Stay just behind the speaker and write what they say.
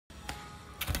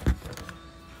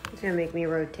It's gonna make me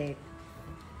rotate.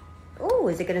 Oh,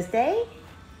 is it gonna stay?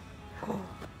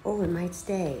 Oh, it might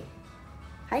stay.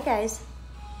 Hi, guys.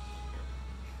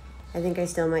 I think I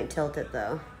still might tilt it,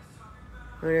 though.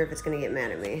 I wonder if it's gonna get mad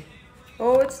at me.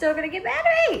 Oh, it's still gonna get mad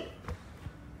at me!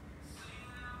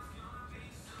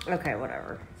 Okay,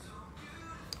 whatever.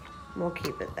 We'll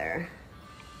keep it there.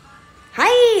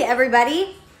 Hi,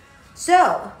 everybody!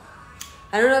 So,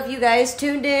 I don't know if you guys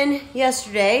tuned in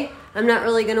yesterday. I'm not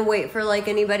really gonna wait for like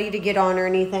anybody to get on or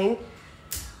anything.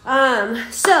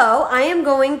 So I am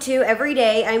going to, every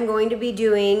day, I'm going to be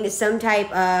doing some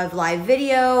type of live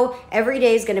video. Every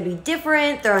day is going to be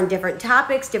different. They're on different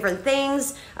topics, different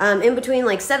things, in between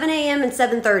like 7 a.m. and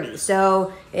 7:30.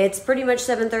 So it's pretty much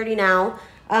 7:30 now.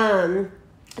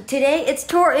 Today it's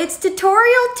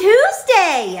Tutorial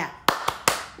Tuesday.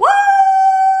 Woo,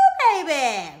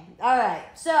 baby. All right.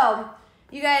 So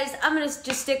you guys, I'm going to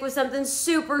just stick with something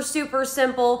super, super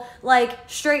simple, like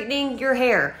straightening your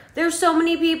hair. There's so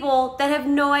many people that have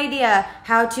no idea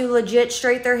how to legit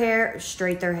straighten their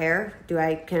hair.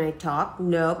 Can I talk?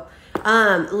 Nope.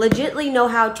 Legitly know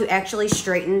how to actually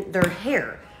straighten their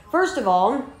hair. First of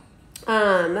all,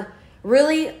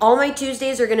 really all my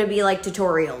Tuesdays are going to be like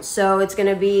tutorials. So it's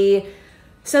going to be,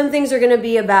 some things are going to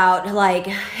be about like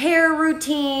hair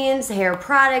routines, hair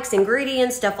products,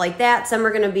 ingredients, stuff like that. Some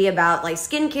are going to be about like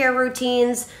skincare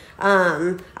routines,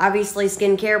 obviously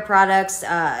skincare products.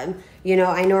 You know,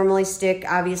 I normally stick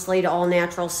obviously to all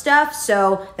natural stuff.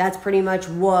 So that's pretty much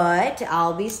what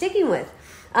I'll be sticking with.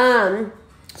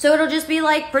 So it'll just be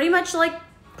like pretty much like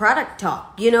product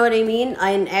talk. You know what I mean?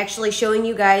 And actually showing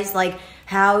you guys like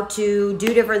how to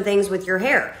do different things with your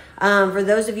hair. For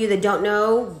those of you that don't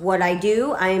know what I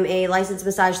do, I'm a licensed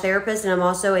massage therapist and I'm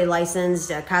also a licensed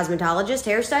cosmetologist,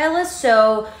 hairstylist.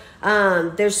 So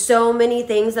there's so many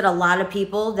things that a lot of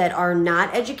people that are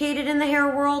not educated in the hair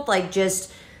world, like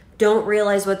just don't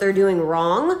realize what they're doing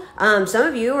wrong. Some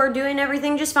of you are doing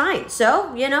everything just fine.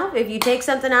 So, you know, if you take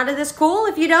something out of this, cool.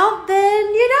 If you don't,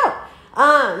 then you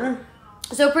don't.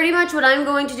 So pretty much what I'm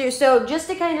going to do. So just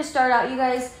to kind of start out, you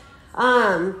guys,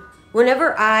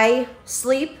 whenever I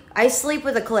sleep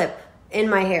with a clip in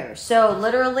my hair. So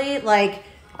literally, like,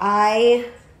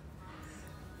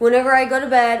 whenever I go to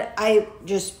bed, I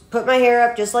just put my hair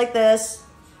up just like this,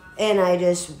 and I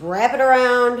just wrap it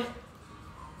around.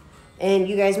 And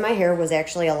you guys, my hair was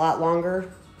actually a lot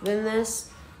longer than this,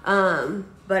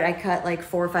 but I cut like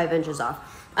 4 or 5 inches off.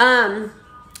 And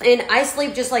I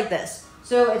sleep just like this.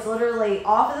 So it's literally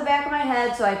off of the back of my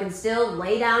head so I can still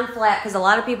lay down flat, because a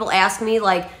lot of people ask me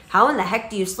like, how in the heck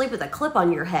do you sleep with a clip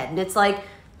on your head? And it's like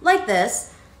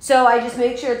this. So I just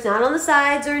make sure it's not on the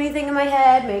sides or anything in my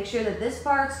head, make sure that this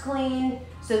part's clean,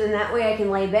 so then that way I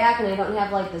can lay back and I don't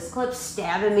have like this clip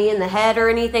stabbing me in the head or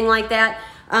anything like that.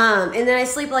 And then I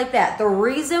sleep like that. The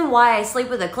reason why I sleep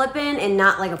with a clip in and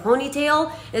not like a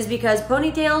ponytail is because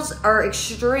ponytails are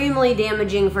extremely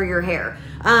damaging for your hair.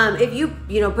 If you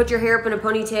put your hair up in a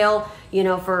ponytail,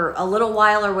 for a little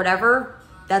while or whatever,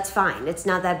 that's fine. It's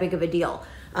not that big of a deal.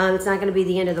 It's not going to be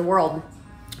the end of the world.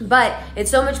 But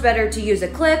it's so much better to use a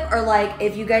clip, or like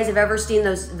if you guys have ever seen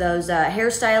those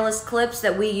hairstylist clips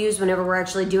that we use whenever we're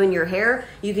actually doing your hair,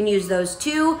 you can use those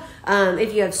too.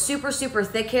 If you have super, super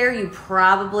thick hair, you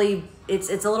probably, it's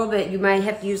a little bit, you might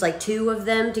have to use like 2 of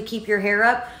them to keep your hair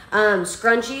up.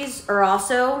 Scrunchies are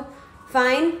also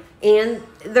fine, and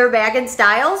they're back in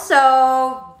style.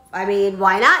 So, I mean,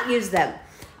 why not use them?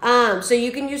 So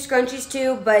you can use scrunchies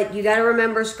too, but you got to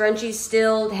remember scrunchies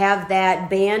still have that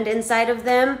band inside of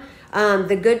them.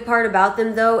 The good part about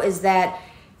them though is that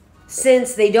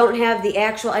since they don't have the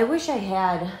actual, I wish I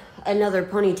had another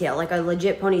ponytail, like a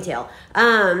legit ponytail.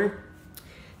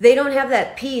 They don't have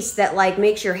that piece that like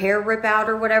makes your hair rip out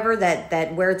or whatever,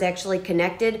 that where it's actually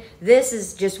connected. This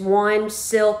is just one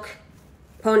silk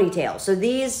ponytail. So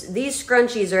these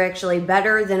scrunchies are actually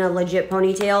better than a legit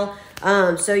ponytail.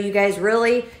 So you guys,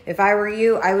 really, if I were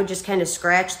you, I would just kind of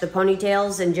scratch the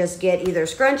ponytails and just get either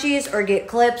scrunchies or get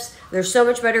clips. They're so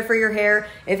much better for your hair.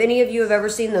 If any of you have ever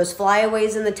seen those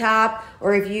flyaways in the top,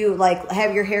 or if you like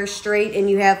have your hair straight and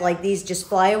you have like these just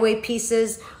flyaway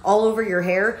pieces all over your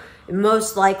hair,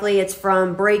 most likely it's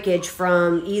from breakage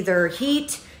from either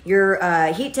heat, your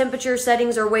heat temperature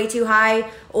settings are way too high,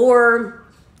 or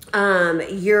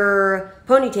your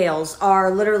ponytails are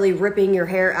literally ripping your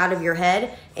hair out of your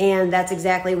head, and that's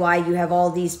exactly why you have all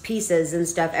these pieces and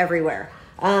stuff everywhere.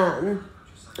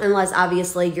 Unless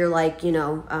obviously you're like,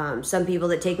 some people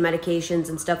that take medications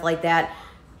and stuff like that,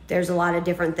 there's a lot of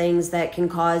different things that can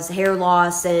cause hair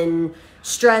loss, and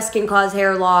stress can cause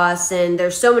hair loss, and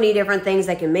there's so many different things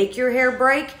that can make your hair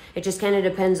break. It just kind of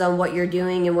depends on what you're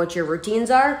doing and what your routines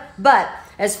are. But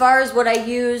as far as what I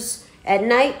use at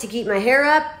night to keep my hair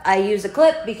up, I use a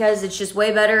clip because it's just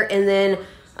way better. And then,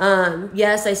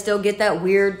 yes, I still get that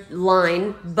weird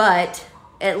line, but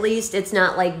at least it's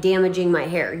not like damaging my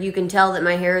hair. You can tell that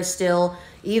my hair is still,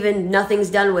 even nothing's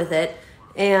done with it,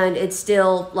 and it's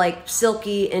still like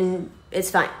silky and it's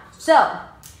fine. So,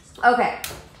 okay.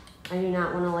 I do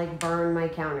not want to like burn my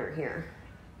counter here.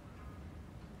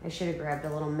 I should have grabbed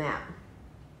a little map.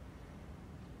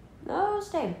 No,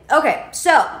 stay. Okay,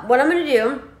 so what I'm going to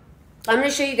do, I'm going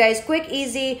to show you guys quick,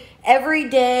 easy,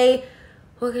 everyday.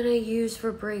 What can I use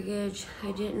for breakage?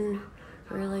 I didn't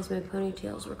realize my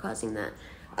ponytails were causing that.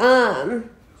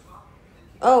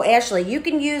 Oh, Ashley, you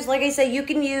can use, like I said, you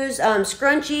can use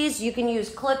scrunchies. You can use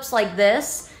clips like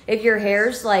this if your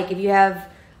hair's like, if you have,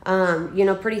 you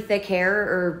know, pretty thick hair,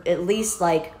 or at least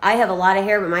like, I have a lot of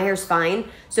hair, but my hair's fine.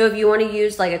 So if you want to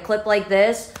use like a clip like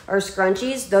this or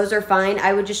scrunchies, those are fine.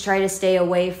 I would just try to stay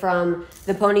away from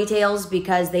the ponytails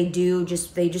because they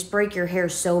just break your hair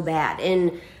so bad.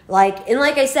 And like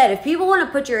I said, if people want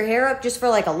to put your hair up just for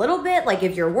like a little bit, like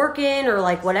if you're working or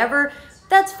like whatever,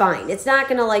 that's fine. It's not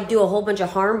going to like do a whole bunch of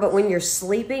harm, but when you're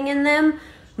sleeping in them,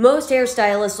 most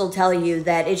hairstylists will tell you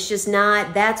that it's just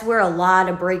not, that's where a lot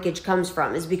of breakage comes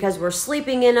from, is because we're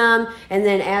sleeping in them, and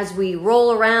then as we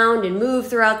roll around and move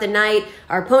throughout the night,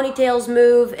 our ponytails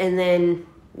move, and then,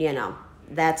 you know,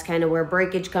 that's kind of where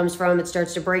breakage comes from. It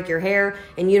starts to break your hair,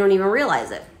 and you don't even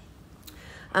realize it.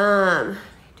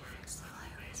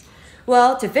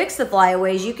 Well, to fix the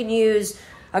flyaways, you can use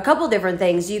a couple different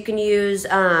things. You can use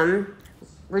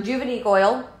Rejuveniqe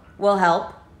Oil will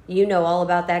help. You know all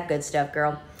about that good stuff,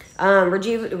 girl.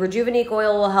 Rejuveniqe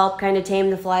Oil will help kind of tame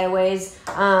the flyaways.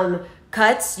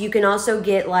 Cuts, you can also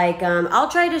get like, I'll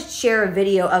try to share a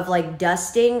video of like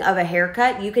dusting of a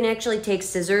haircut. You can actually take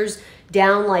scissors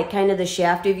down like kind of the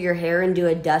shaft of your hair and do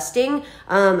a dusting.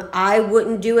 I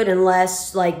wouldn't do it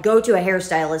unless like go to a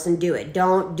hairstylist and do it.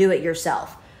 Don't do it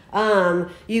yourself.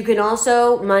 You can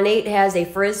also, Monat has a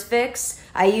frizz fix.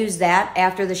 I use that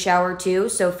after the shower too.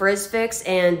 So frizz fix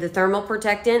and the thermal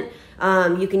protectant,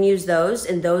 you can use those,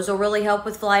 and those will really help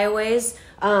with flyaways.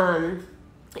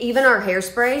 Even our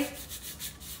hairspray,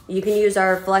 you can use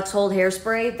our Flexi-Hold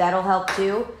hairspray. That'll help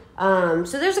too.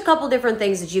 So there's a couple different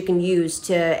things that you can use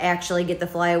to actually get the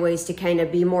flyaways to kind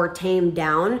of be more tamed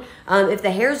down. If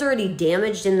the hair's already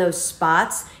damaged in those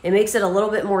spots, it makes it a little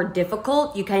bit more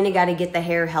difficult. You kind of got to get the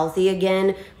hair healthy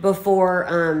again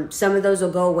before some of those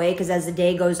will go away, because as the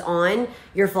day goes on,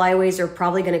 your flyaways are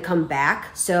probably going to come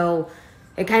back. So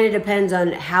it kind of depends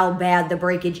on how bad the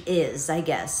breakage is, I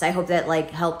guess. I hope that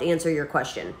like helped answer your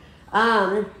question.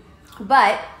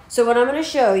 So what I'm going to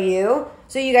show you,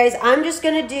 so you guys, I'm just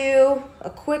going to do a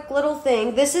quick little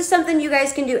thing. This is something you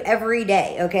guys can do every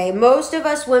day, okay? Most of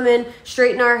us women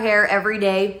straighten our hair every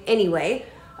day anyway.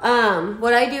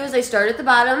 What I do is I start at the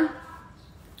bottom.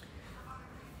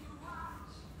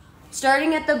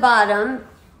 Starting at the bottom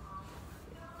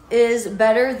is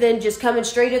better than just coming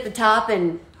straight at the top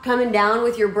and coming down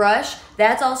with your brush.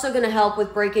 That's also going to help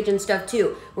with breakage and stuff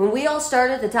too. When we all start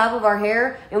at the top of our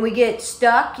hair and we get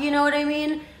stuck, you know what I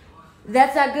mean?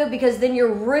 That's not good, because then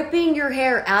you're ripping your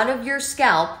hair out of your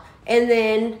scalp and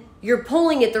then you're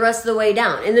pulling it the rest of the way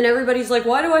down. And then everybody's like,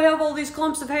 why do I have all these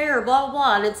clumps of hair, blah, blah,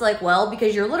 blah. And it's like, well,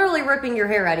 because you're literally ripping your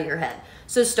hair out of your head.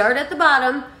 So start at the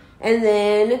bottom and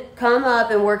then come up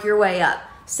and work your way up.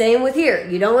 Same with here.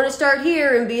 You don't want to start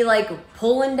here and be like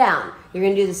pulling down. You're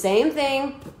going to do the same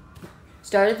thing.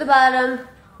 Start at the bottom,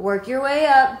 work your way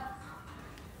up,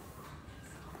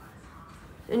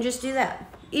 and just do that.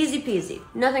 Easy peasy,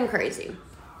 nothing crazy.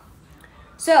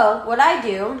 So what I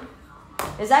do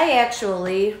is I'm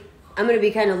going to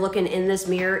be kind of looking in this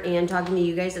mirror and talking to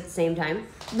you guys at the same time.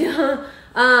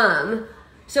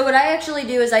 So what I actually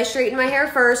do is I straighten my hair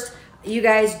first. You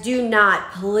guys do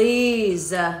not,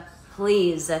 please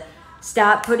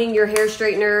stop putting your hair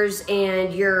straighteners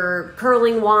and your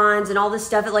curling wands and all this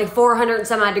stuff at like 400 and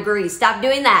some odd degrees. Stop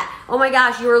doing that. Oh my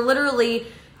gosh, you are literally,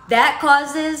 that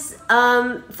causes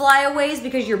flyaways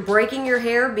because you're breaking your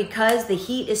hair because the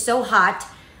heat is so hot.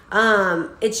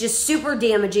 It's just super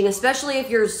damaging, especially if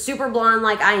you're super blonde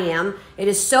like I am. It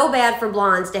is so bad for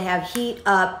blondes to have heat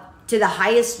up to the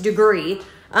highest degree.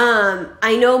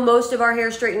 I know most of our hair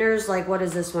straighteners, like what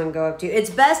does this one go up to? It's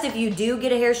best if you do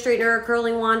get a hair straightener or a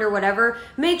curling wand or whatever,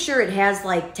 make sure it has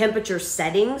like temperature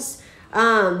settings.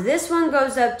 This one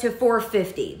goes up to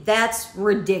 450. That's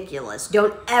ridiculous.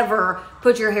 Don't ever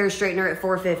put your hair straightener at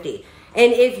 450.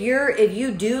 And if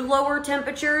you do lower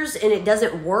temperatures and it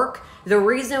doesn't work, the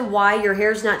reason why your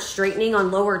hair's not straightening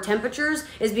on lower temperatures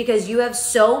is because you have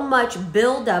so much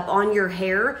buildup on your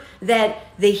hair that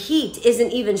the heat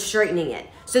isn't even straightening it.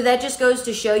 So that just goes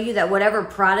to show you that whatever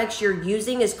products you're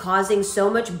using is causing so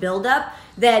much buildup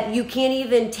that you can't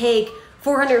even take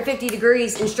 450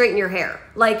 degrees and straighten your hair.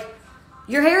 Like,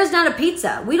 your hair is not a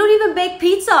pizza. We don't even bake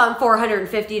pizza on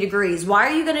 450 degrees. Why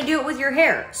are you gonna do it with your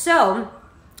hair? So,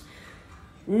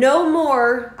 no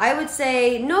more, I would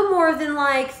say no more than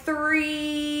like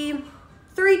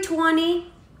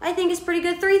 320, I think is pretty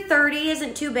good. 330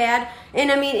 isn't too bad.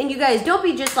 And I mean, and you guys, don't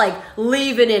be just like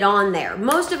leaving it on there.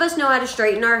 Most of us know how to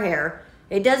straighten our hair.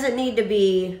 It doesn't need to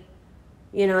be,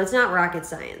 you know, it's not rocket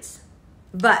science.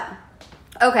 But,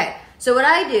 okay, so what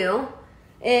I do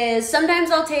is sometimes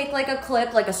I'll take like a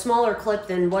clip, like a smaller clip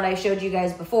than what I showed you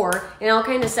guys before, and I'll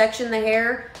kind of section the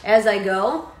hair as I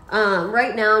go.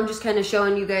 Right now I'm just kind of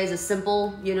showing you guys a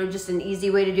simple, you know, just an easy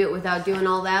way to do it without doing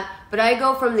all that. But I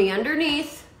go from the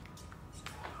underneath,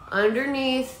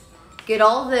 get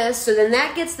all this, so then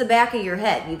that gets the back of your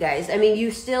head, you guys. I mean,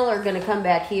 you still are gonna come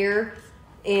back here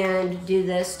and do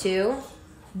this too,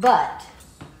 but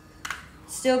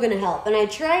still gonna help. And I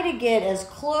try to get as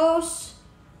close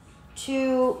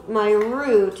to my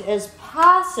root as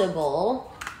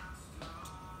possible.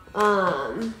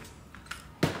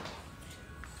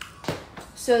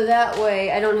 So that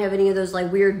way I don't have any of those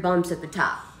like weird bumps at the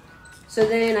top. So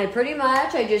then I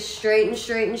just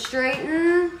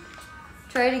straighten.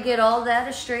 Try to get all that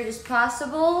as straight as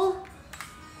possible.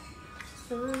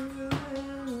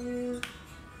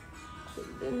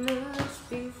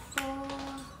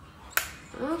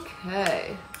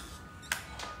 Okay.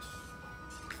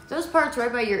 Those parts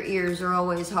right by your ears are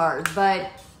always hard, but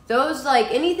those,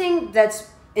 like anything that's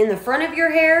in the front of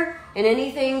your hair and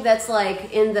anything that's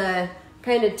like in the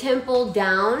kind of temple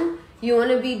down, you want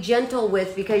to be gentle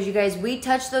with, because you guys, we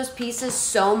touch those pieces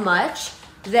so much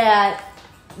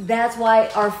that's why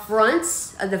our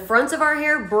fronts, the fronts of our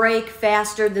hair break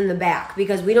faster than the back,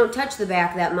 because we don't touch the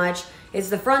back that much. It's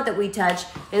the front that we touch,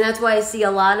 and that's why I see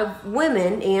a lot of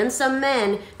women and some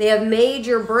men, they have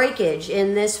major breakage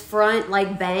in this front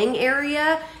like bang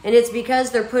area, and it's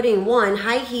because they're putting one,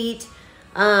 high heat,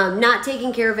 not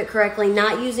taking care of it correctly,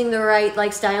 not using the right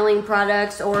like styling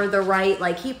products or the right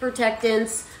like heat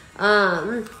protectants.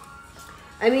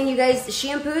 I mean, you guys,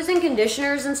 shampoos and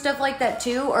conditioners and stuff like that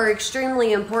too are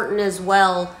extremely important as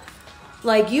well.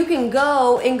 Like, you can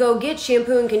go get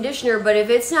shampoo and conditioner, but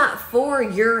if it's not for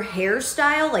your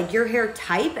hairstyle, like your hair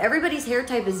type, everybody's hair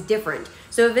type is different.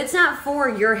 So if it's not for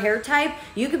your hair type,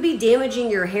 you could be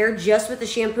damaging your hair just with the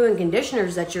shampoo and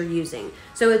conditioners that you're using.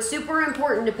 So it's super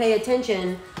important to pay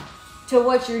attention to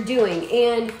what you're doing.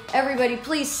 And everybody,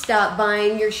 please stop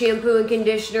buying your shampoo and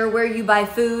conditioner where you buy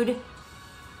food.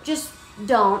 Just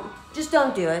don't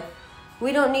do it.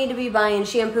 We don't need to be buying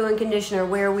shampoo and conditioner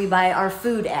where we buy our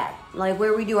food at, like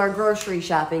where we do our grocery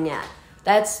shopping at.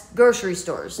 That's grocery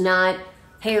stores, not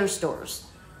hair stores.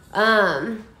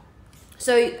 So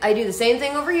I do the same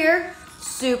thing over here.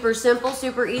 Super simple,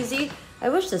 super easy. I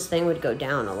wish this thing would go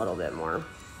down a little bit more.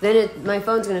 Then my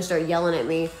phone's gonna start yelling at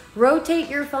me. Rotate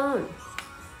your phone.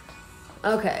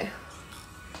 Okay.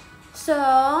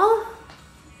 So,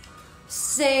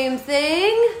 same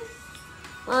thing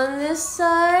on this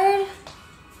side.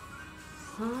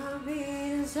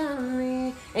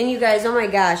 And you guys, oh my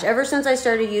gosh, ever since I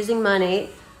started using Monat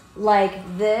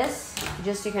like this,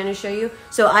 just to kind of show you,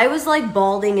 so I was like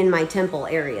balding in my temple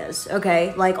areas,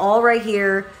 okay, like all right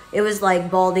here, it was like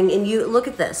balding. And you look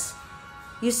at this,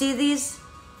 you see these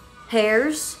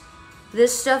hairs,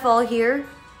 this stuff all here,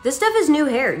 this stuff is new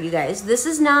hair, you guys. This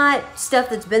is not stuff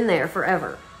that's been there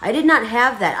forever. I did not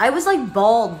have that. I was like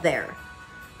bald there,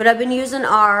 but I've been using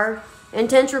our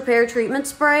Intense Repair Treatment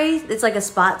Spray. It's like a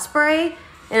spot spray,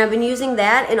 and I've been using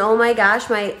that, and oh my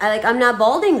gosh, I'm not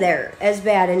balding there as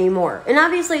bad anymore. And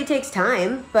obviously it takes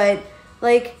time, but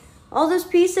like all those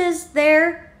pieces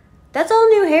there, that's all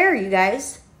new hair, you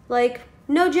guys. Like,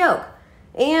 no joke.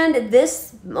 And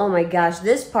this, oh my gosh,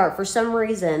 this part for some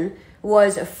reason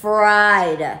was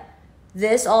fried.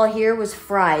 This all here was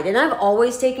fried, and I've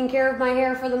always taken care of my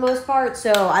hair for the most part,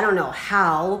 so I don't know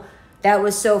how that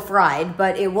was so fried,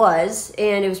 but it was,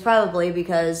 and it was probably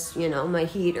because, you know, my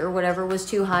heat or whatever was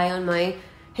too high on my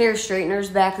hair straighteners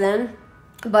back then.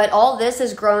 But all this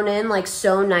has grown in like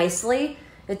so nicely.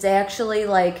 It's actually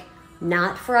like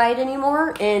not fried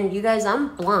anymore. And you guys,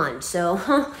 I'm blonde,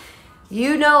 so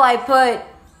you know, I put,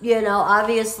 you know,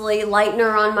 obviously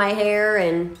lightener on my hair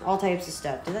and all types of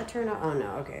stuff. Did that turn out? Oh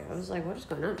no, okay. I was like, what is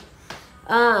going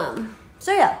on?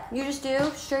 So yeah, you just do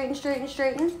straighten.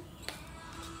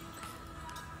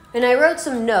 And I wrote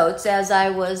some notes as I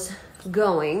was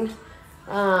going.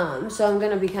 So I'm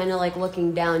going to be kind of like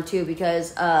looking down too,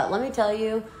 because let me tell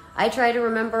you, I try to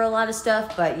remember a lot of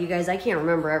stuff, but you guys, I can't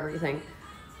remember everything.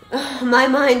 My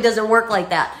mind doesn't work like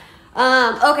that.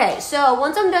 Okay, so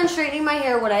once I'm done straightening my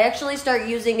hair, what I actually start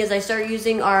using is I start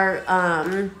using our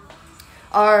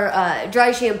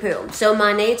dry shampoo. So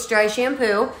Monat's Dry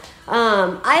Shampoo.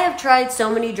 I have tried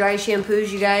so many dry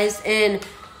shampoos, you guys, and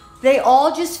they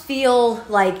all just feel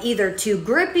like either too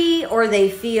grippy, or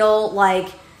they feel like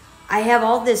I have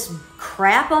all this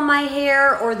crap on my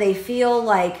hair, or they feel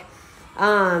like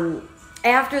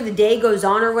after the day goes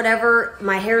on or whatever,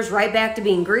 my hair's right back to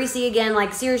being greasy again.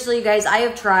 Like, seriously, you guys, I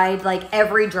have tried like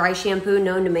every dry shampoo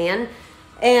known to man,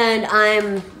 and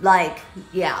I'm like,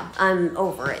 yeah, I'm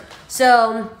over it.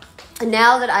 So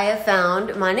now that I have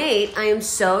found Monat, I am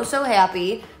so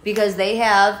happy, because they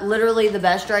have literally the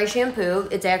best dry shampoo.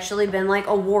 It's actually been like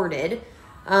awarded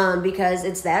because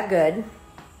it's that good.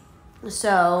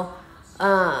 So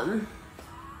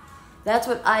that's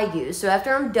what I use. So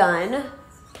after I'm done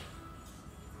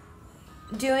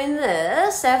doing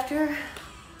this, I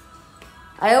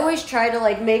always try to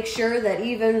like make sure that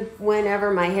even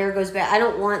whenever my hair goes back, I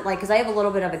don't want like, because I have a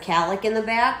little bit of a calic in the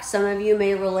back. Some of you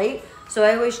may relate. So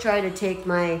I always try to take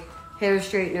my hair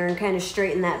straightener and kind of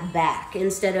straighten that back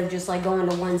instead of just like going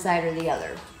to one side or the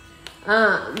other.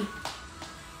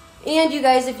 And you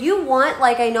guys, if you want,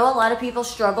 like, I know a lot of people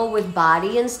struggle with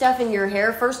body and stuff in your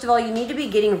hair. First of all, you need to be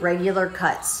getting regular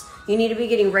cuts. You need to be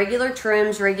getting regular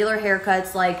trims, regular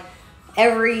haircuts, like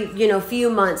every,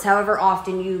 few months, however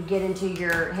often you get into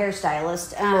your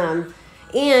hairstylist.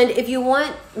 And if you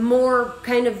want more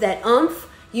kind of that oomph,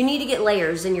 you need to get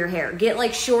layers in your hair. Get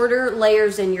like shorter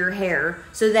layers in your hair,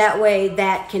 so that way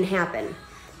that can happen.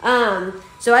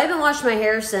 So I haven't washed my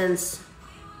hair since,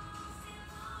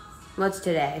 what's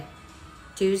today?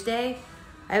 Tuesday?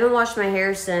 I haven't washed my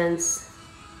hair since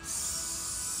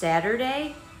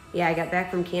Saturday. Yeah, I got back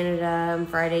from Canada on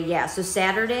Friday. Yeah, so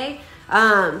Saturday.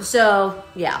 So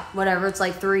yeah, whatever. It's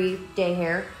like 3-day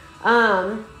hair.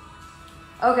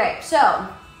 Okay, so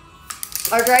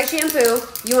our dry shampoo,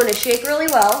 you want to shake really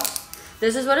well.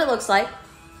 This is what it looks like.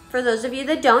 For those of you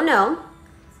that don't know,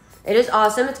 it is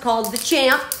awesome. It's called the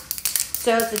Champ.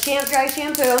 So it's the Champ Dry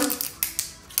Shampoo.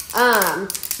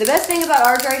 The best thing about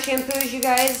our dry shampoos, you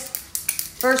guys,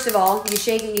 first of all, you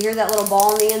shake it, you hear that little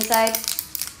ball on the inside?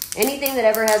 Anything that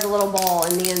ever has a little ball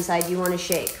in the inside, you want to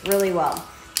shake really well.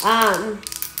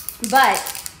 But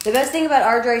the best thing about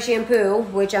our dry shampoo,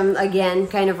 which I'm, again,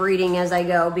 kind of reading as I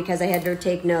go because I had to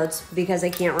take notes because I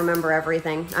can't remember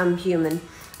everything. I'm human.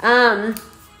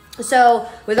 So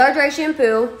with our dry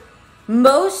shampoo,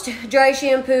 most dry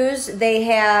shampoos, they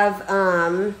have,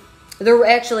 they're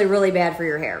actually really bad for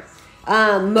your hair.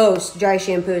 Most dry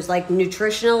shampoos, like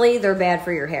nutritionally, they're bad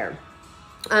for your hair.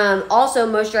 Also,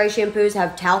 most dry shampoos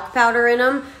have talc powder in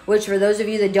them, which for those of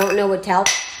you that don't know what talc,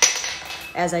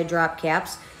 as I drop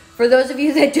caps, for those of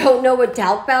you that don't know what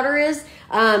talc powder is,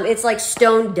 it's like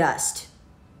stone dust.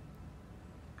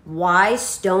 Why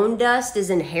stone dust is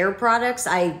in hair products,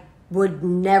 I would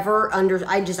never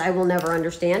I will never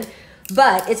understand.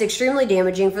 But it's extremely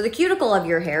damaging for the cuticle of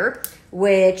your hair,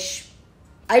 which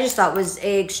I just thought was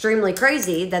extremely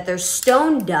crazy that there's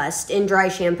stone dust in dry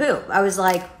shampoo. I was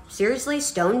like, seriously,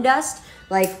 stone dust?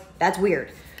 Like, that's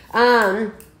weird.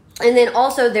 And then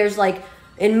also there's like,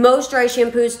 in most dry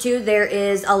shampoos too, there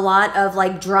is a lot of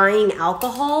like drying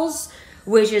alcohols,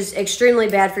 which is extremely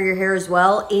bad for your hair as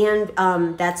well.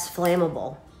 And that's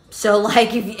flammable. So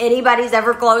like if anybody's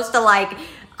ever close to like,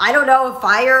 I don't know, a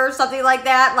fire or something like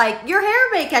that, like your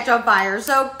hair may catch on fire.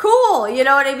 So cool, you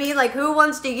know what I mean? Like who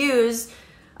wants to use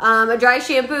a dry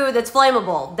shampoo that's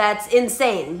flammable? That's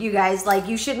insane, you guys. Like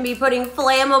you shouldn't be putting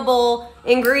flammable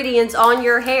ingredients on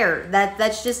your hair.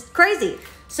 That's just crazy.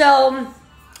 So,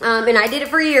 and I did it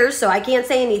for years, so I can't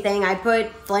say anything. I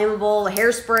put flammable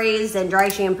hairsprays and dry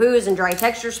shampoos and dry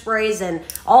texture sprays and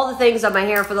all the things on my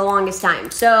hair for the longest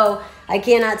time. So I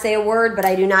cannot say a word, but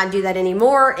I do not do that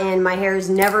anymore, and my hair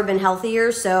has never been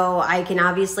healthier, so I can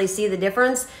obviously see the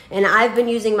difference. And I've been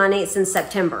using Monat since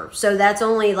September, so that's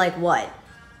only like what?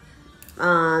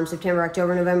 September,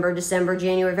 October, November, December,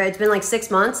 January, February. It's been like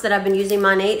 6 months that I've been using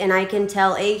Monat, and I can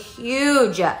tell a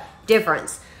huge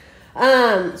difference.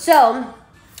 So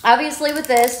obviously with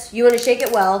this, you want to shake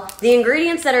it well. The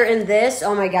ingredients that are in this,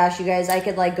 oh my gosh, you guys, I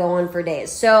could like go on for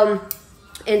days. So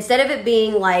instead of it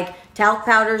being like talc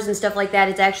powders and stuff like that,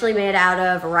 it's actually made out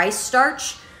of rice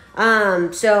starch.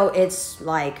 So it's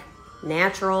like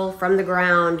natural from the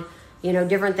ground, you know,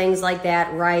 different things like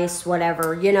that, rice,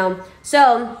 whatever, you know.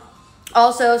 So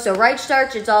Also, so rice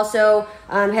starch, it's also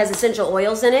has essential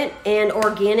oils in it and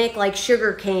organic like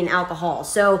sugar cane alcohol.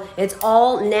 So it's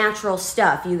all natural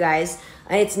stuff, you guys.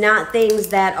 It's not things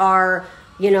that are,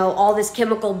 you know, all this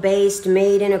chemical based,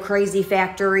 made in a crazy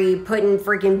factory, putting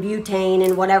freaking butane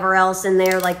and whatever else in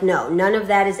there. Like, no, none of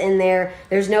that is in there.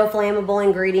 There's no flammable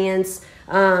ingredients.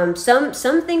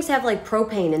 Some things have like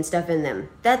propane and stuff in them.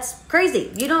 That's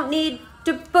crazy. You don't need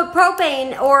to put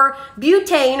propane or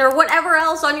butane or whatever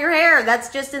else on your hair.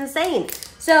 That's just insane.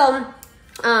 So,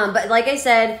 but like I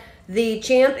said, the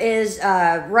Champ is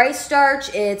rice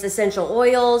starch, it's essential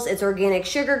oils, it's organic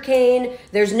sugar cane,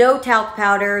 there's no talc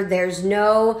powder, there's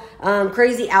no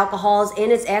crazy alcohols,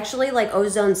 and it's actually like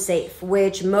ozone safe,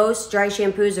 which most dry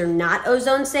shampoos are not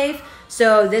ozone safe.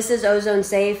 So this is ozone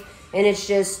safe, and it's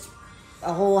just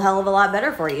a whole hell of a lot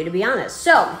better for you, to be honest.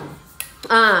 So,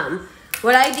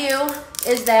 what I do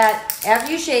is that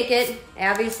after you shake it,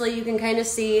 obviously you can kind of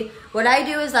see, what I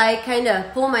do is I kind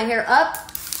of pull my hair up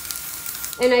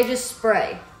and I just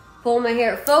spray. Pull my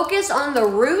hair. Focus on the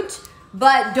root,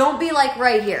 but don't be like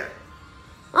right here.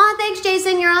 Oh, thanks,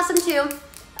 Jason. You're awesome too.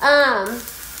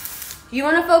 You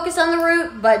want to focus on the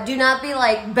root, but do not be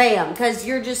like bam, because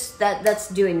you're just, that's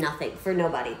doing nothing for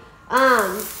nobody.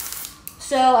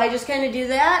 So I just kind of do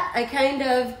that. I kind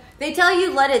of, they tell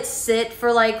you let it sit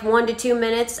for like 1 to 2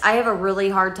 minutes. I have a really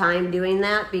hard time doing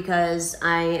that because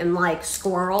I am like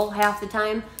squirrel half the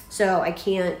time. So I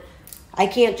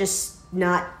can't just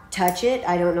not touch it.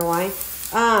 I don't know why.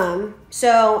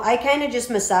 So I kind of just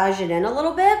massage it in a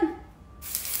little bit.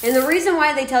 And the reason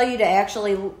why they tell you to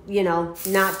actually, you know,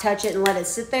 not touch it and let it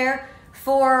sit there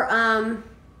for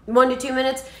 1 to 2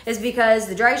 minutes is because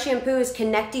the dry shampoo is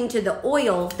connecting to the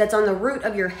oil that's on the root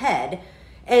of your head,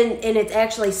 and it's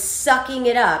actually sucking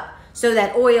it up so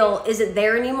that oil isn't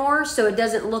there anymore, so it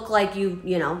doesn't look like you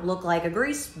know, look like a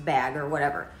grease bag or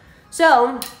whatever.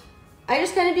 So I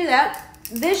just kind of do that.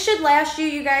 This should last you,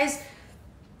 you guys.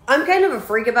 I'm kind of a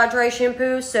freak about dry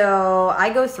shampoo, so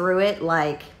I go through it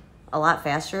like a lot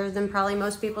faster than probably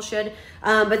most people should.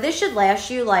 But this should last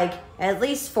you like at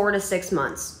least 4 to 6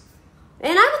 months.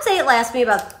 And I would say it lasts me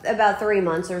about 3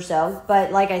 months or so.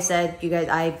 But like I said, you guys,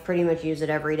 I pretty much use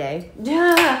it every day.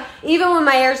 Even when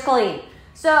my hair's clean.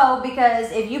 So,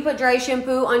 because if you put dry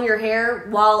shampoo on your hair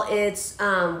while it's,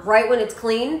 right when it's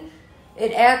clean,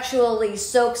 it actually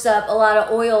soaks up a lot of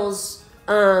oils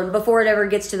before it ever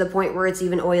gets to the point where it's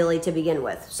even oily to begin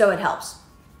with. So it helps.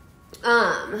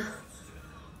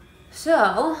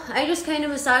 So I just kind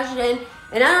of massage it in.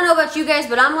 And I don't know about you guys,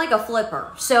 but I'm like a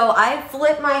flipper. So I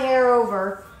flip my hair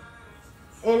over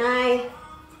and I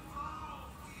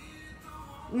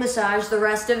massage the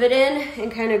rest of it in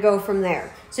and kind of go from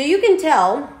there. So you can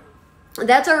tell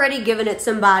that's already given it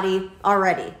some body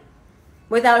already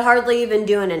without hardly even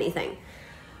doing anything.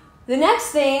 The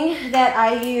next thing that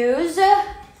I use,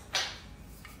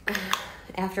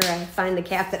 after I find the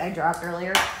cap that I dropped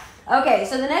earlier. Okay,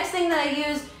 so the next thing that I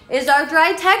use is our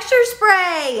dry texture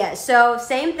spray. So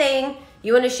same thing,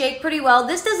 you want to shake pretty well.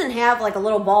 This doesn't have like a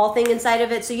little ball thing inside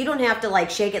of it, so you don't have to like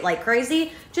shake it like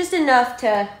crazy, just enough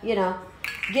to, you know,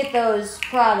 get those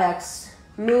products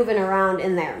moving around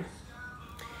in there.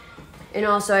 And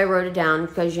also I wrote it down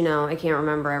because, you know, I can't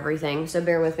remember everything, so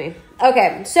bear with me.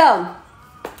 Okay, so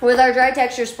with our dry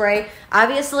texture spray,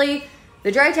 obviously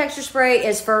the dry texture spray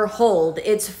is for hold,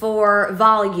 it's for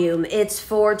volume, it's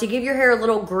for to give your hair a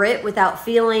little grit without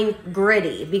feeling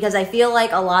gritty, because I feel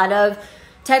like a lot of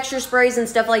texture sprays and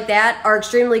stuff like that are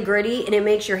extremely gritty and it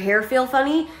makes your hair feel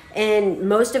funny, and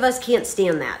most of us can't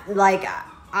stand that. Like,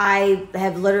 I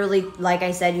have literally, like I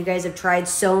said, you guys have tried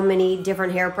so many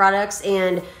different hair products,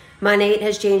 and Monat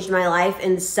has changed my life,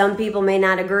 and some people may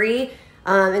not agree,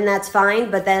 and that's fine,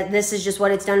 but this is just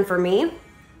what it's done for me.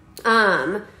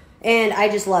 And I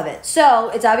just love it. So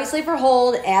it's obviously for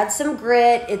hold, adds some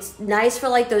grit. It's nice for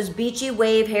like those beachy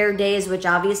wave hair days, which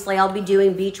obviously I'll be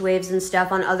doing beach waves and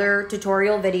stuff on other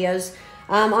tutorial videos.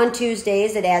 On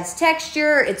Tuesdays, it adds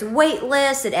texture, it's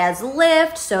weightless, it adds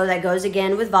lift, so that goes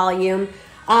again with volume.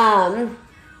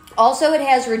 Also, it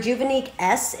has Rejuveniqe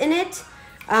S in it,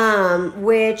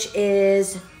 which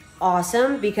is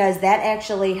awesome because that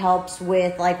actually helps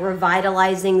with like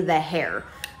revitalizing the hair.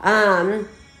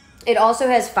 It also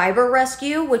has Fiber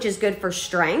Rescue, which is good for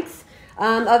strength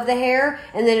of the hair.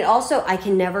 And then it also, I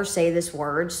can never say this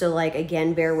word, so like,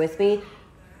 again, bear with me.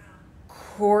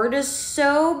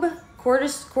 Cortisobe?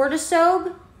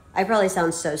 I probably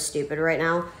sound so stupid right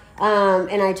now.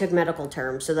 And I took medical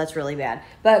terms, so that's really bad.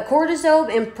 But cortisobe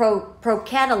and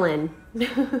procatelin.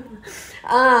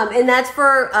 And that's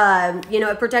for, you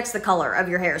know, it protects the color of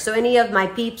your hair. So any of my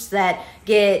peeps that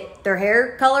get their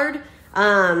hair colored,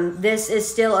 this is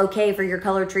still okay for your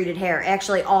color treated hair.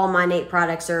 Actually, all Monat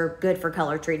products are good for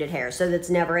color treated hair, so that's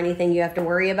never anything you have to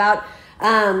worry about.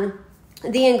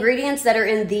 The ingredients that are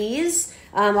in these,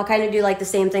 I'll kind of do like the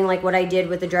same thing like what I did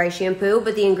with the dry shampoo,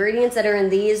 but the ingredients that are in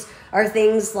these are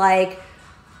things like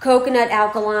coconut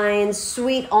alkalines,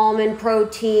 sweet almond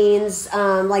proteins,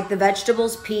 like the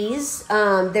vegetables, peas.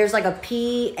 There's like a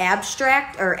pea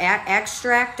extract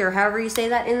or however you say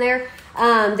that in there.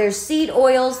 There's seed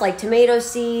oils like tomato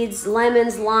seeds,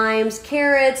 lemons, limes,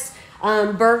 carrots,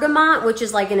 bergamot, which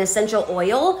is like an essential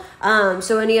oil.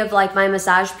 So any of like my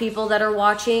massage people that are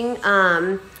watching,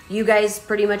 you guys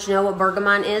pretty much know what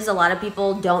bergamot is. A lot of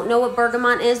people don't know what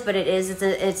bergamot is, but it is.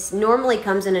 It's normally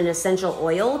comes in an essential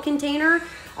oil container.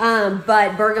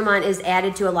 But bergamot is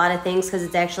added to a lot of things because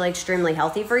it's actually extremely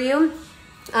healthy for you.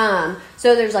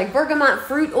 So there's like bergamot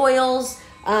fruit oils,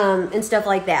 and stuff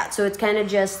like that. So it's kind of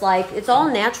just like, it's all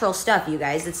natural stuff, you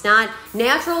guys. It's not,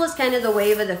 natural is kind of the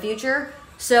wave of the future.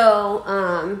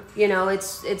 So, you know,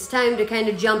 it's time to kind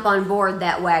of jump on board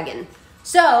that wagon.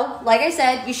 So, like I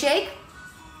said, you shake.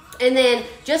 And then,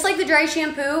 just like the dry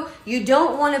shampoo, you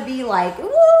don't want to be like,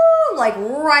 woo, like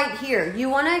right here. You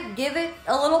want to give it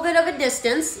a little bit of a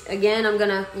distance. Again, I'm going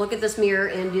to look at this mirror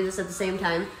and do this at the same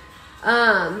time.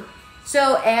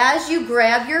 So as you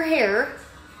grab your hair,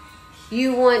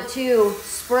 you want to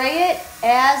spray it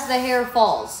as the hair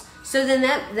falls. So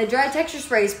then the dry texture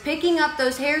spray is picking up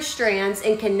those hair strands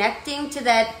and connecting to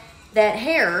that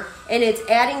hair, and it's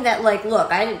adding that, like,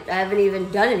 look, I haven't even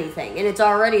done anything, and it's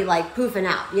already like poofing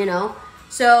out, you know.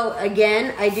 So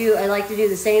again, I like to do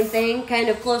the same thing, kind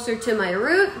of closer to my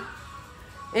root.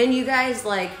 And you guys,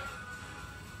 like,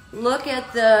 look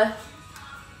at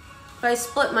if I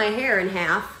split my hair in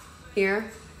half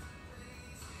here,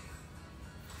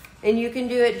 and you can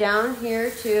do it down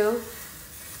here too.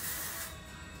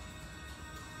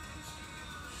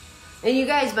 And you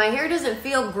guys, my hair doesn't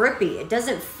feel grippy. It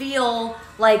doesn't feel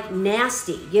like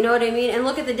nasty. You know what I mean? And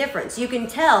look at the difference. You can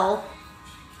tell,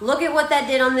 look at what that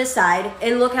did on this side,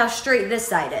 and look how straight this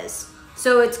side is.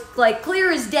 So it's like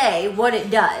clear as day what it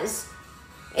does.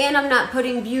 And I'm not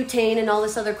putting butane and all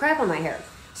this other crap on my hair.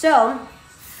 So,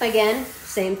 again,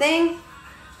 same thing.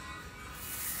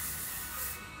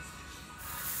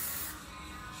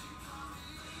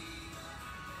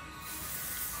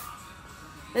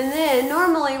 And then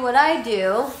normally what I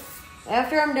do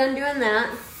after I'm done doing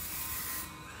that,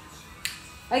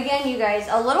 again, you guys,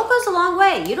 a little goes a long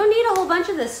way. You don't need a whole bunch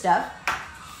of this stuff.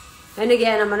 And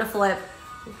again, I'm going to flip.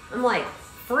 I'm like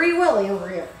Free Willy over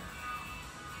here.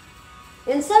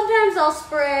 And sometimes I'll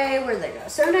spray, where did they go?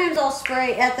 Sometimes I'll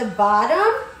spray at the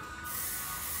bottom.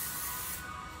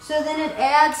 So then it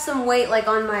adds some weight like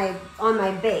on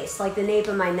my base, like the nape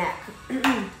of my neck.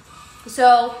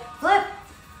 So flip.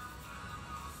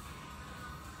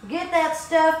 Get that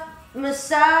stuff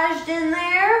massaged in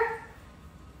there.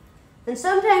 And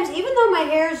sometimes, even though my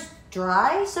hair's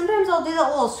dry, sometimes I'll do that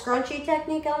little scrunchy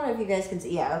technique. I don't know if you guys can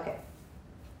see. Yeah, okay.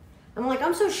 I'm like,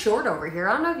 I'm so short over here.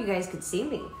 I don't know if you guys can see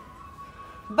me.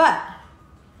 But,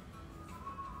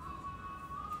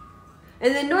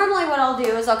 and then normally what I'll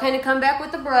do is I'll kind of come back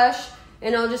with the brush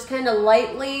and I'll just kind of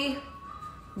lightly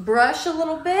brush a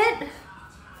little bit.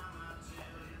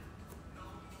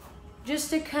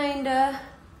 Just to kind of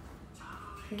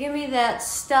give me that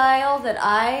style that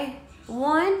I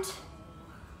want.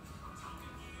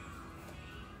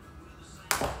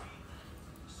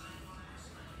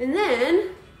 And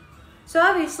then, so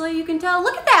obviously you can tell,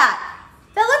 look at that.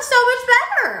 That looks so much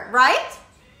better, right?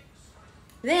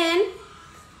 Then,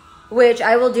 which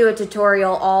I will do a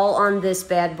tutorial all on this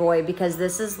bad boy because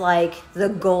this is like the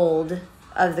gold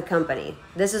of the company.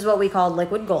 This is what we call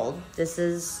liquid gold. This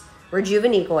is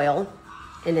Rejuveniqe Oil,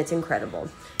 and it's incredible.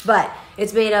 But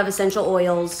it's made of essential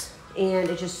oils, and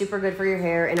it's just super good for your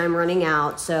hair, and I'm running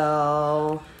out,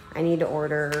 so I need to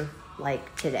order,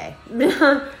 like, today.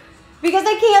 Because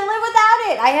I can't live without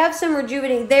it. I have some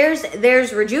Rejuveniqe.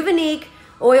 There's Rejuveniqe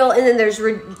Oil, and then there's,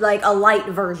 like, a light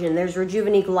version. There's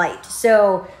Rejuveniqe Light.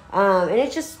 So, and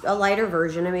it's just a lighter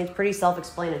version. I mean, it's pretty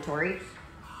self-explanatory.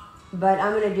 But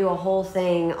I'm going to do a whole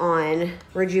thing on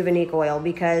Rejuveniqe Oil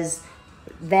because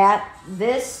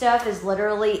this stuff is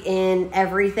literally in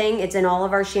everything. It's in all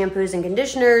of our shampoos and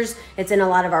conditioners. It's in a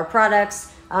lot of our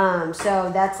products.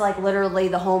 So that's like literally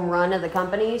the home run of the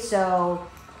company. So,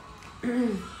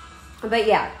 but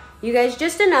yeah, you guys,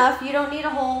 just enough. You don't need a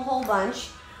whole bunch.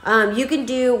 You can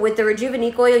do, with the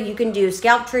Rejuveniqe oil, you can do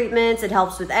scalp treatments. It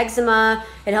helps with eczema.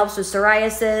 It helps with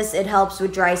psoriasis. It helps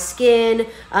with dry skin.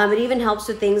 It even helps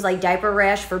with things like diaper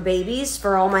rash for babies,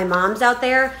 for all my moms out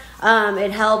there.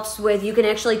 It helps with, you can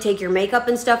actually take your makeup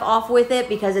and stuff off with it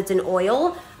because it's an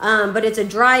oil, but it's a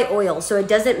dry oil, so it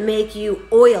doesn't make you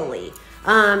oily.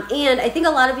 And I think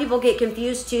a lot of people get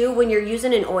confused too when you're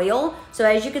using an oil. So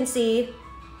as you can see,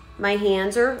 my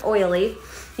hands are oily.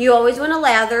 You always want to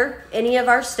lather any of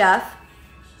our stuff.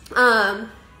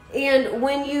 And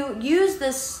when you use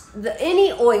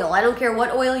any oil, I don't care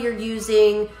what oil you're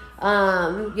using, you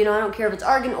know, I don't care if it's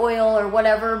argan oil or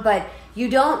whatever, but you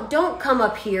don't come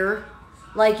up here.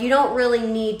 Like, you don't really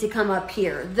need to come up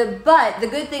here. But the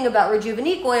good thing about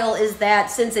Rejuveniqe oil is that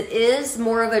since it is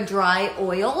more of a dry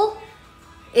oil,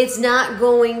 it's not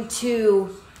going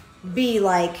to be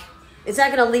like, it's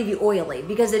not going to leave you oily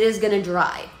because it is going to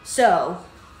dry. So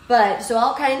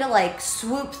I'll kind of like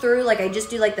swoop through, like I just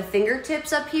do like the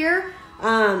fingertips up here.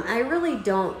 I really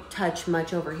don't touch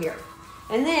much over here.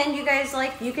 And then you guys,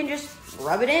 like, you can just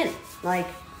rub it in. Like,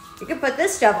 you can put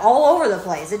this stuff all over the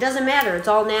place. It doesn't matter. It's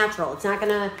all natural. It's not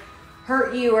going to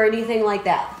hurt you or anything like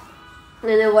that. And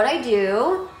then what I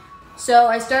do, so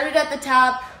I started at the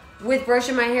top with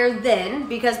brushing my hair then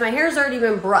because my hair's already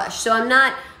been brushed. So I'm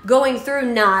not going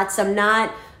through knots. I'm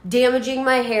not damaging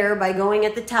my hair by going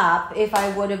at the top if I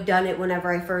would have done it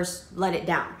whenever I first let it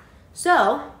down.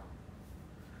 So,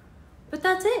 but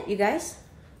that's it, you guys.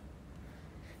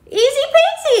 Easy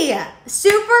peasy.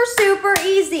 Super, super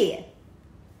easy.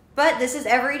 But this is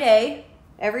everyday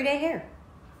hair.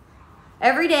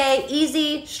 Everyday,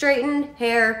 easy, straightened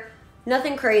hair.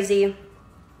 Nothing crazy.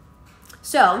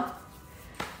 So,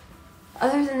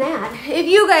 other than that, if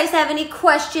you guys have any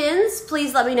questions,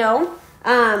 please let me know.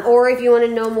 Or if you want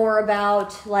to know more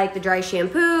about like the dry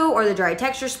shampoo or the dry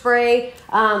texture spray.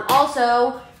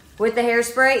 Also, with the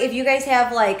hairspray, if you guys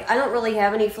have like, I don't really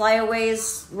have any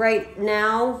flyaways right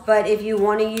now, but if you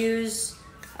want to use,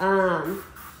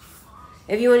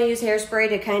 hairspray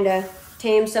to kind of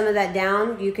tame some of that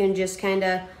down, you can just kind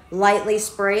of lightly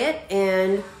spray it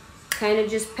and kind of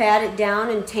just pat it down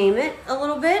and tame it a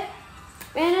little bit.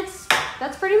 And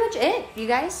that's pretty much it, you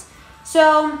guys.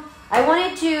 So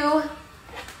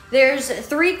there's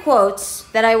 3 quotes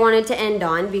that I wanted to end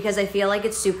on because I feel like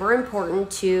it's super important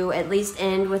to at least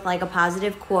end with like a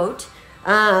positive quote.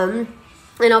 And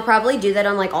I'll probably do that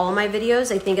on like all of my videos.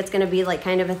 I think it's going to be like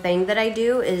kind of a thing that I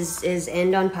do is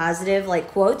end on positive like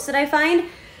quotes that I find.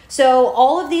 So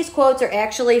all of these quotes are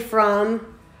actually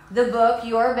from the book,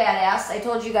 You Are Badass. I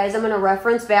told you guys I'm going to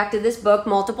reference back to this book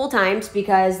multiple times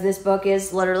because this book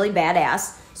is literally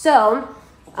badass. So,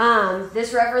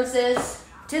 this references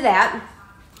to that.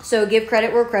 So give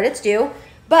credit where credit's due.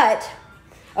 But,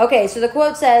 okay, so the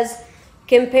quote says,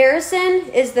 comparison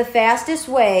is the fastest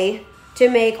way to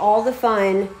make all the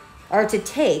fun, or to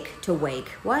take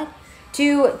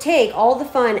all the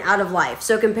fun out of life.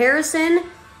 So comparison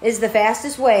is the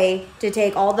fastest way to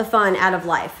take all the fun out of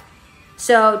life.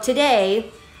 So today,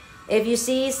 if you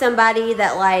see somebody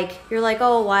that like, you're like,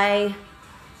 oh, why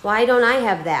don't I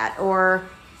have that? Or,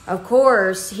 of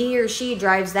course, he or she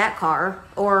drives that car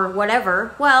or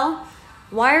whatever. Well,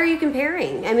 why are you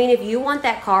comparing? I mean, if you want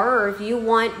that car or if you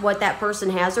want what that person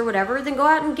has or whatever, then go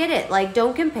out and get it. Like,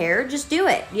 don't compare, just do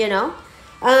it, you know?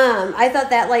 I thought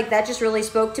that like, that just really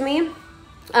spoke to me.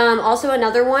 Also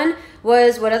another one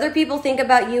was, what other people think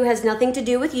about you has nothing to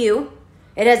do with you.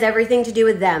 It has everything to do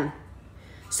with them.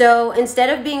 So instead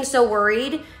of being so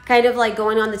worried, kind of like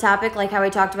going on the topic like how I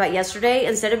talked about yesterday,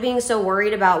 instead of being so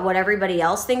worried about what everybody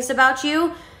else thinks about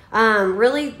you,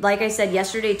 really, like I said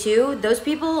yesterday too, those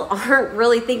people aren't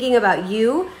really thinking about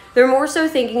you. They're more so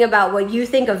thinking about what you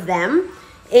think of them.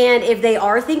 And if they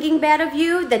are thinking bad of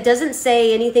you, that doesn't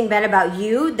say anything bad about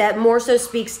you. That more so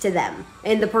speaks to them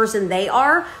and the person they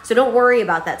are. So don't worry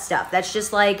about that stuff. That's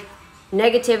just like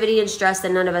negativity and stress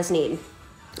that none of us need.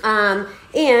 And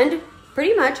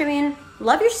pretty much, I mean,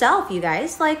 love yourself, you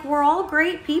guys. Like, we're all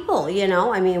great people, you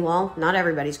know? I mean, well, not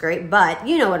everybody's great, but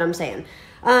you know what I'm saying.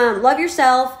 Love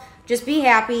yourself. Just be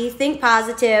happy. Think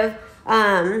positive.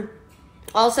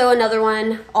 Also, another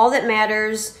one, all that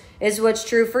matters is what's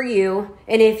true for you.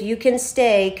 And if you can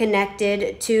stay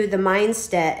connected to the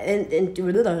mindset,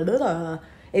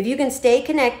 if you can stay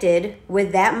connected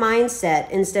with that mindset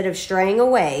instead of straying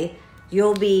away,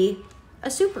 you'll be a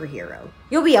superhero.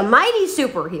 You'll be a mighty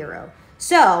superhero.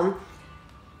 So,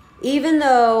 even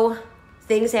though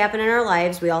things happen in our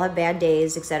lives, we all have bad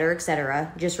days,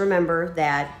 etc., just remember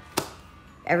that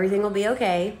everything will be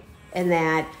okay and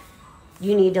that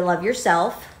you need to love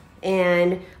yourself,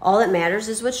 and all that matters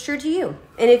is what's true to you.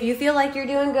 And if you feel like you're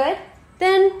doing good,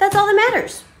 then that's all that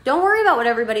matters. Don't worry about what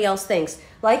everybody else thinks.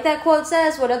 Like that quote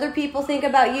says, what other people think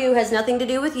about you has nothing to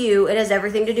do with you. It has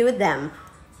everything to do with them.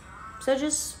 So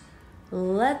just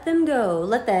let them go.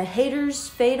 Let the haters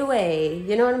fade away.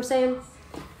 You know what I'm saying?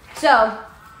 So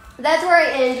that's where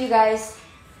I end, you guys.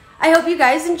 I hope you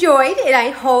guys enjoyed, and I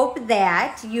hope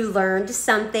that you learned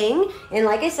something. And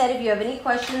like I said, if you have any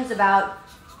questions about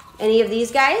any of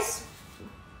these guys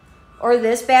or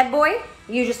this bad boy,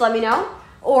 you just let me know.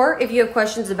 Or if you have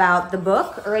questions about the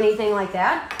book or anything like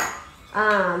that,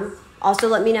 also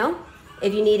let me know.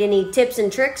 If you need any tips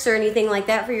and tricks or anything like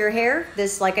that for your hair,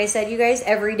 this, like I said, you guys,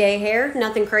 everyday hair,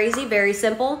 nothing crazy, very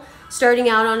simple. Starting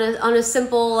out on a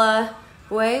simple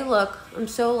way. Look, I'm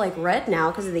so like red now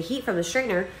because of the heat from the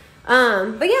straightener.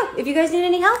 But yeah, if you guys need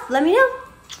any help, let me know.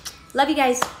 Love you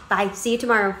guys. Bye. See you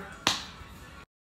tomorrow.